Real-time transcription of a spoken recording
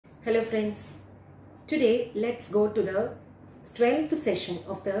Hello friends, today let's go to the 12th session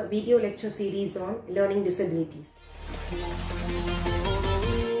of the video lecture series on learning disabilities.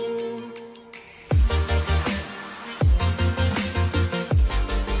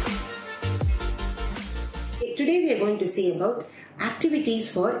 Today we are going to see about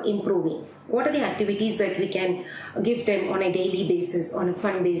activities for improving. What are the activities that we can give them on a daily basis, on a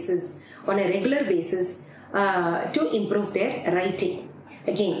fun basis, on a regular basis to improve their writing?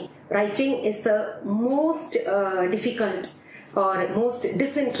 Again, writing is the most difficult or most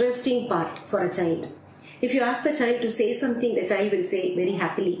disinteresting part for a child. If you ask the child to say something, the child will say very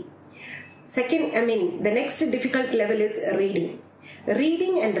happily. Second, the next difficult level is reading.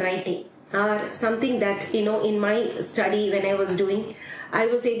 Reading and writing are something that, in my study when I was doing, I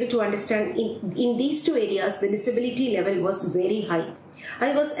was able to understand in these two areas, the disability level was very high.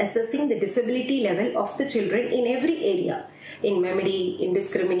 I was assessing the disability level of the children in every area, in memory, in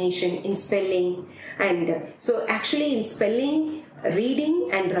discrimination, in spelling, and so actually in spelling, reading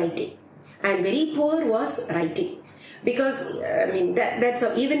and writing. And very poor was writing. Because that's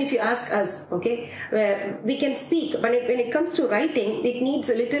even if you ask us, okay, we can speak, but when it comes to writing, it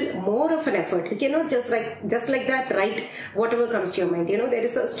needs a little more of an effort. We cannot just like that write whatever comes to your mind. There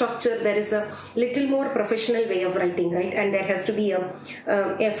is a structure, there is a little more professional way of writing, right? And there has to be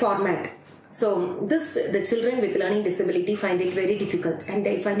a format. So the children with learning disability find it very difficult, and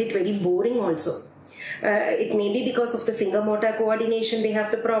they find it very boring also. It may be because of the finger motor coordination they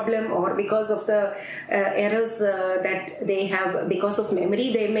have the problem, or because of the errors that they have because of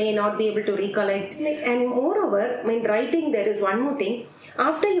memory they may not be able to recollect. And moreover, in writing there is one more thing.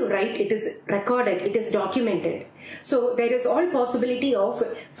 After you write, it is recorded, it is documented. So there is all possibility of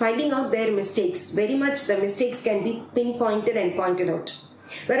finding out their mistakes. Very much the mistakes can be pinpointed and pointed out.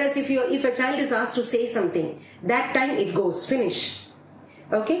 Whereas if a child is asked to say something, that time it goes, finish.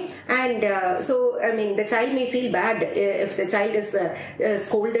 Okay, and the child may feel bad if the child is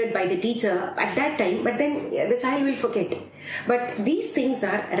scolded by the teacher at that time, but then the child will forget. But these things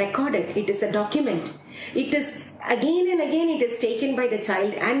are recorded, it is a document. It is again and again it is taken by the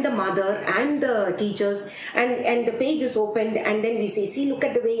child and the mother and the teachers, and the page is opened, and then we say, see, look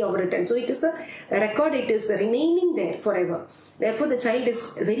at the way you have written. So it is a record, it is remaining there forever. Therefore the child is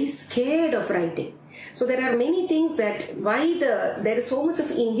very scared of writing. So there are many things that why there is so much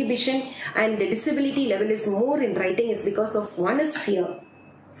of inhibition and the disability level is more in writing is because of, one is fear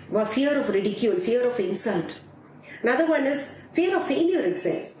of ridicule, fear of insult. Another one is fear of failure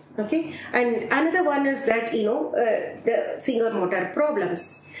itself. Okay, and another one is that the finger motor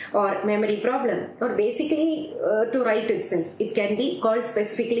problems or memory problem, or basically to write itself. It can be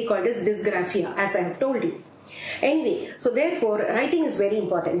specifically called as dysgraphia, as I have told you. Anyway, so therefore writing is very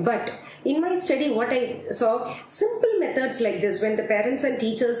important. But in my study, what I saw, simple methods like this, when the parents and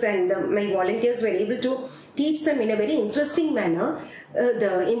teachers and my volunteers were able to teach them in a very interesting manner,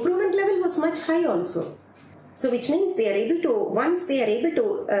 the improvement level was much high also. So which means they are able to, once they are able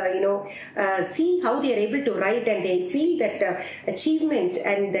to see how they are able to write, and they feel that achievement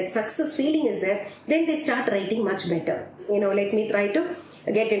and that success feeling is there, then they start writing much better. Let me try to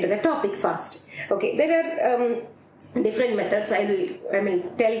get into the topic fast. Okay, there are different methods. I will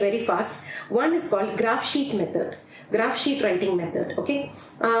tell very fast. One is called graph sheet method. Graph sheet writing method. Okay,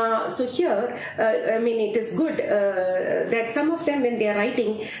 so here it is good that some of them, when they are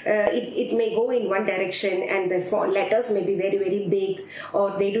writing, it may go in one direction, and the letters may be very, very big,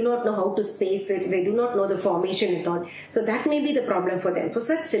 or they do not know how to space it, they do not know the formation at all. So that may be the problem for them. For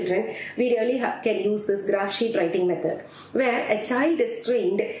such children, we really can use this graph sheet writing method, where a child is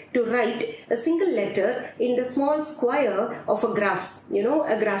trained to write a single letter in the small square of a graph,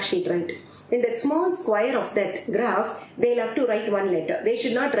 a graph sheet, right? In that small square of that graph, they'll have to write one letter. They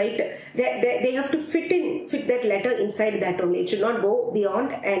should not write, they have to fit that letter inside that only. It should not go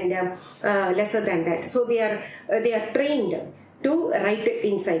beyond and lesser than that. So they are trained to write it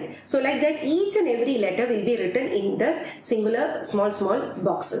inside. So like that, each and every letter will be written in the singular small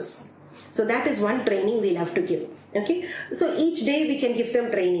boxes. So that is one training we'll have to give. Okay, so each day we can give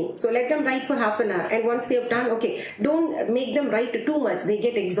them training. So let them write for half an hour, and once they have done, okay, don't make them write too much, they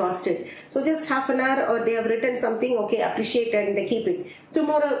get exhausted. So just half an hour, or they have written something, okay, appreciate and they keep it.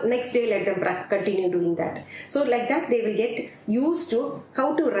 Tomorrow, next day, let them continue doing that. So like that, they will get used to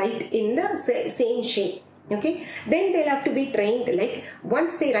how to write in the same shape. Okay, then they'll have to be trained, like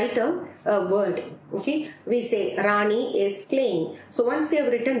once they write a word, okay, we say Rani is playing. So once they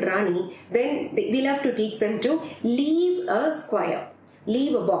have written Rani, then we'll have to teach them to leave a square,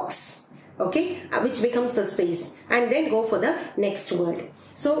 leave a box. okay, which becomes the space, and then go for the next word.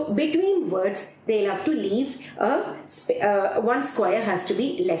 So between words they'll have to leave one square has to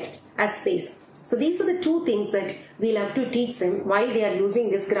be left as space. So these are the two things that we'll have to teach them while they are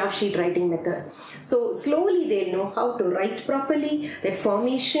using this graph sheet writing method. So slowly they'll know how to write properly, that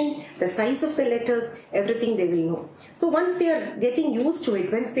formation, the size of the letters, everything they will know. So once they are getting used to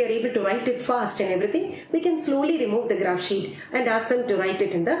it, once they are able to write it fast and everything, we can slowly remove the graph sheet and ask them to write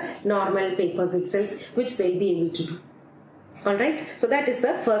it in the normal papers itself, which they'll be able to do. Alright, so that is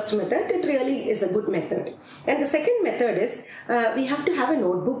the first method. It really is a good method. And the second method is we have to have a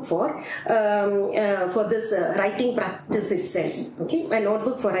notebook for this writing practice itself. Okay, a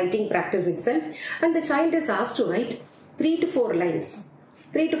notebook for writing practice itself. And the child is asked to write 3 to 4 lines.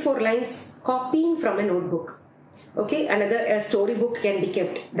 3 to 4 lines copying from a notebook. Okay, a storybook can be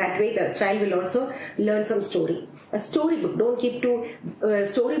kept. That way the child will also learn some story. A storybook, don't keep to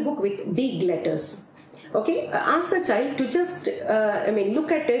storybook with big letters. Okay, ask the child to just,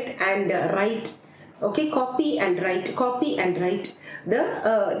 look at it and write. Okay, copy and write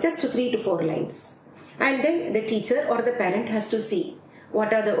the just 3 to 4 lines. And then the teacher or the parent has to see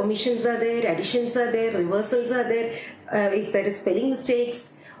what are the omissions are there, additions are there, reversals are there, is there spelling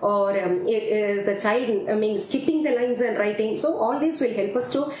mistakes, or is the child skipping the lines and writing. So all this will help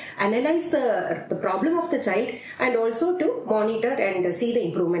us to analyze the problem of the child and also to monitor and see the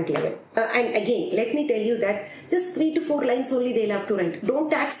improvement level. And again, let me tell you that just 3 to 4 lines only they'll have to write.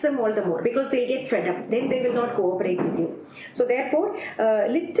 Don't tax them all the more, because they get fed up. Then they will not cooperate with you. So therefore,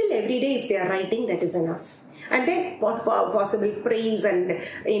 little every day if they are writing, that is enough. And then possible praise and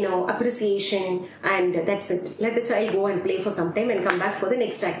appreciation, and that's it. Let the child go and play for some time and come back for the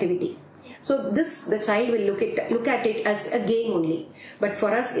next activity. So this, the child will look at it as a game only. But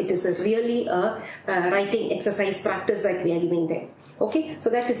for us, it is really a writing exercise practice that we are giving them. Okay, so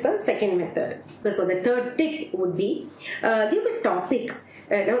that is the second method. So the third tip would be give a topic.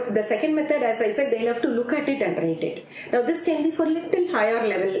 Now the second method, as I said, they'll have to look at it and write it. Now this can be for little higher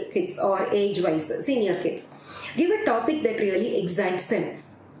level kids or age-wise senior kids. Give a topic that really excites them.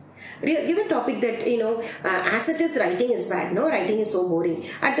 Give a topic that, as it is, writing is bad. No, writing is so boring.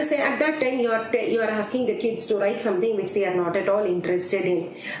 At that time, you are asking the kids to write something which they are not at all interested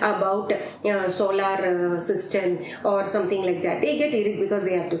in, about solar system or something like that. They get irritated because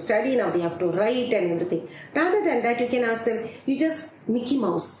they have to study, now they have to write and everything. Rather than that, you can ask them, you just Mickey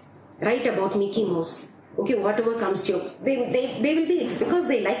Mouse, write about Mickey Mouse. Okay, whatever comes to you, they will be, because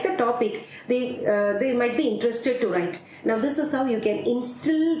they like the topic, they might be interested to write. Now this is how you can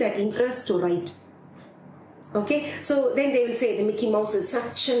instill that interest to write. Okay, so then they will say the Mickey Mouse is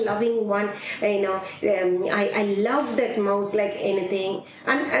such a loving one, I love that mouse like anything,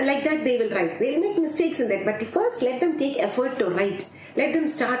 and like that they will write. They will make mistakes in that, but first let them take effort to write. Let them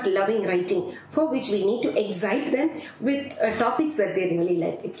start loving writing, for which we need to excite them with topics that they really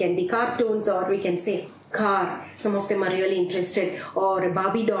like. It can be cartoons, or we can say car. Some of them are really interested, or a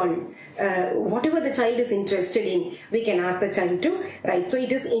Barbie doll. Whatever the child is interested in, we can ask the child to write. So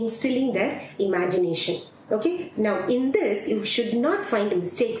it is instilling their imagination. Okay, now in this you should not find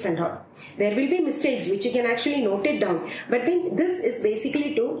mistakes and all. There will be mistakes which you can actually note it down, but then this is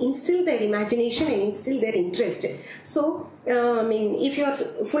basically to instill their imagination and instill their interest. So if you are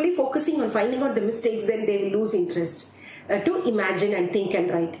fully focusing on finding out the mistakes, then they will lose interest to imagine and think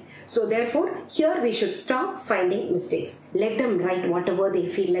and write. So therefore, here we should stop finding mistakes. Let them write whatever they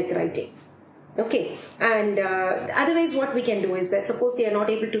feel like writing. Okay, and otherwise what we can do is that, suppose they are not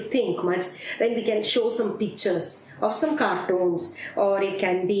able to think much, then we can show some pictures of some cartoons, or it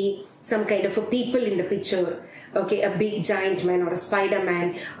can be some kind of a people in the picture. Okay, a big giant man or a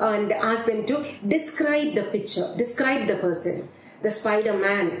Spider-Man, and ask them to describe the picture, describe the person. The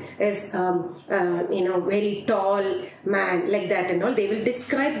Spider-Man is, very tall man, like that and all. They will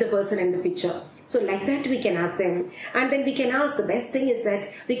describe the person in the picture. So like that we can ask them. And then we can ask, the best thing is that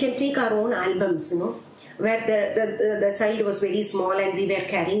we can take our own albums, where the child was very small and we were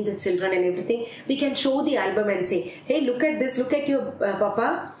carrying the children and everything. We can show the album and say, hey, look at this, look at your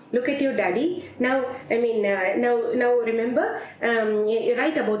papa, look at your daddy. Now, now remember, you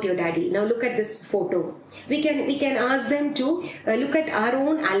write about your daddy. Now look at this photo. We can ask them to look at our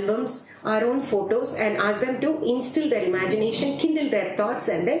own albums, our own photos, and ask them to instill their imagination, kindle their thoughts,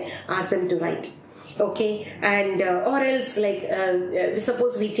 and then ask them to write. Okay, and or else, like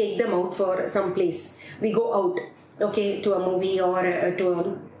suppose we take them out for some place. We go out, okay, to a movie or to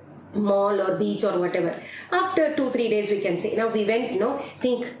a mall or beach or whatever. After 2-3 days we can say, now we went,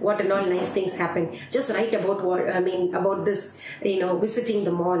 think what and all nice things happened. Just write about what, about this, visiting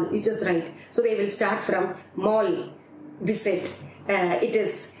the mall. You just write. So they will start from mall visit. It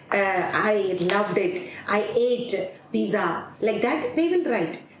is I loved it, I ate pizza, like that they will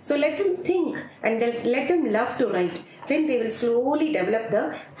write. So let them think and let them love to write. Then they will slowly develop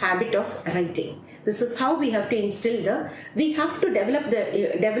the habit of writing. This is how we have to instill we have to develop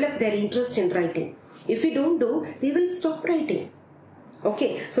their interest in writing. If we don't do, they will stop writing.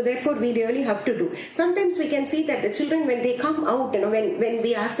 Okay, so therefore we really have to do. Sometimes we can see that the children, when they come out, when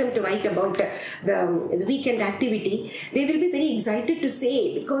we ask them to write about the weekend activity, they will be very excited to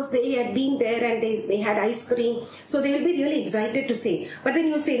say, because they had been there and they had ice cream. So they will be really excited to say. But then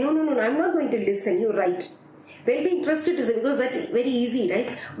you say, no, I'm not going to listen, you write. They'll be interested to say, because that's very easy,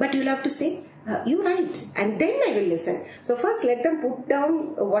 right? But you'll have to say, you write, and then I will listen. So first let them put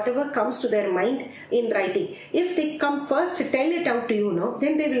down whatever comes to their mind in writing. If they come first to tell it out to you,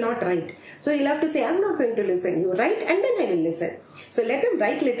 then they will not write. So you'll have to say, I'm not going to listen. You write and then I will listen. So let them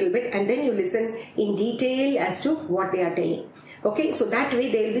write a little bit and then you listen in detail as to what they are telling. Okay, so that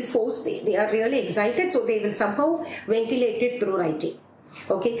way they will be forced. They are really excited, so they will somehow ventilate it through writing.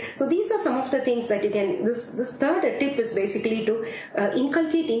 Okay, so these are some of the things that you can, this third tip is basically to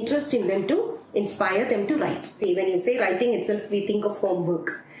inculcate interest in them, to inspire them to write. See, when you say writing itself, we think of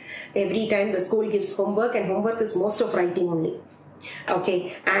homework. Every time the school gives homework, and homework is most of writing only.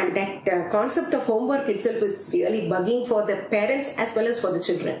 Okay, and that concept of homework itself is really bugging for the parents as well as for the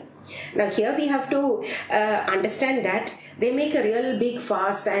children. Now here we have to understand that they make a real big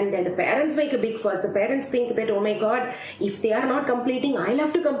fuss, and the parents make a big fuss. The parents think that, oh my God, if they are not completing, I'll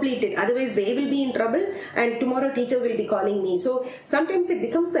have to complete it. Otherwise they will be in trouble and tomorrow teacher will be calling me. So sometimes it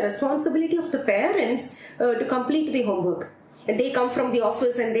becomes the responsibility of the parents to complete the homework. And they come from the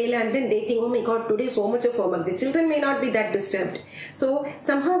office and then they think, oh my God, today so much of homework. The children may not be that disturbed. So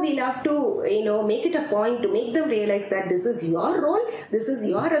somehow we'll have to, make it a point to make them realize that this is your role, this is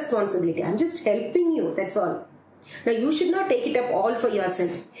your responsibility. I'm just helping you, that's all. Now you should not take it up all for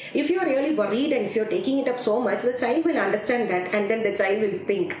yourself. If you are really worried and if you are taking it up so much, the child will understand that, and then the child will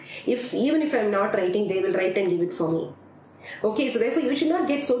think, even if I am not writing, they will write and give it for me. Okay, so therefore you should not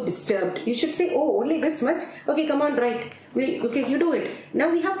get so disturbed. You should say, oh, only this much? Okay, come on, write. Okay, you do it.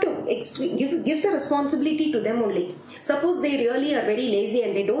 Now we have to give the responsibility to them only. Suppose they really are very lazy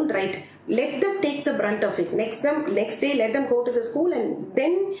and they don't write, let them take the brunt of it. Next day, let them go to the school, and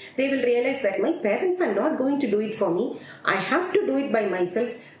then they will realize that my parents are not going to do it for me. I have to do it by myself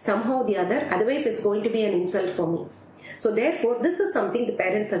somehow or the other. Otherwise, it's going to be an insult for me. So therefore, this is something the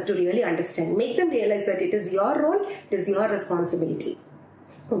parents have to really understand. Make them realize that it is your role, it is your responsibility.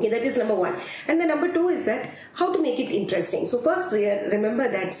 Okay, that is number one. And the number two is that how to make it interesting. So first, remember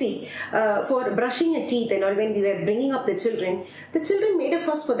that, see, for brushing your teeth and all, when we were bringing up the children made a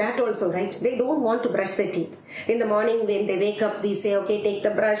fuss for that also, right? They don't want to brush their teeth. In the morning when they wake up, we say, okay, take the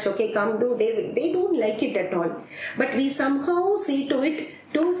brush, okay, come do. They don't like it at all. But we somehow see to it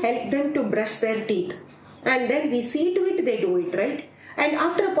to help them to brush their teeth. And then we see to it, they do it, right? And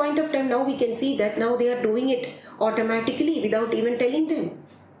after a point of time, now we can see that now they are doing it automatically without even telling them.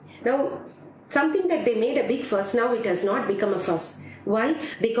 Now, something that they made a big fuss, now it has not become a fuss. Why?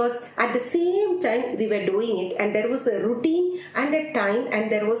 Because at the same time we were doing it, and there was a routine and a time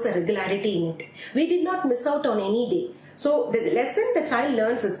and there was a regularity in it. We did not miss out on any day. So the lesson the child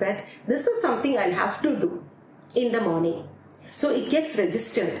learns is that this is something I'll have to do in the morning. So it gets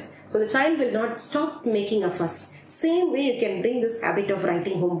registered. So the child will not stop making a fuss. Same way you can bring this habit of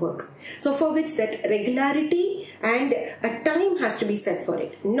writing homework. So for which that regularity and a time has to be set for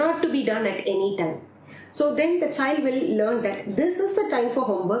it, not to be done at any time. So then the child will learn that this is the time for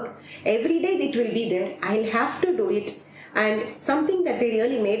homework. Every day it will be there. I'll have to do it. And something that they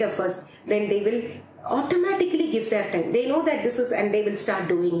really made a fuss, then they will automatically give their time. They know that this is, and they will start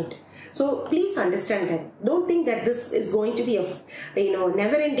doing it. So please understand that. Don't think that this is going to be a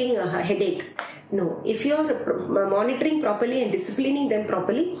never-ending headache. No, if you are monitoring properly and disciplining them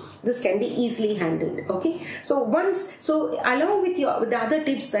properly, this can be easily handled. Okay. So along with the other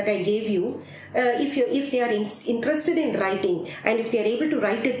tips that I gave you, if they are interested in writing, and if they are able to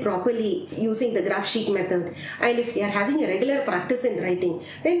write it properly using the graph sheet method, and if they are having a regular practice in writing,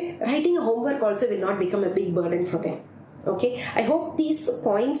 then writing a homework also will not become a big burden for them. Okay, I hope these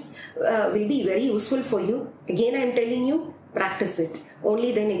points will be very useful for you. Again, I am telling you, practice it.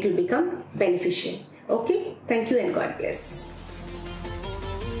 Only then it will become beneficial. Okay, thank you and God bless.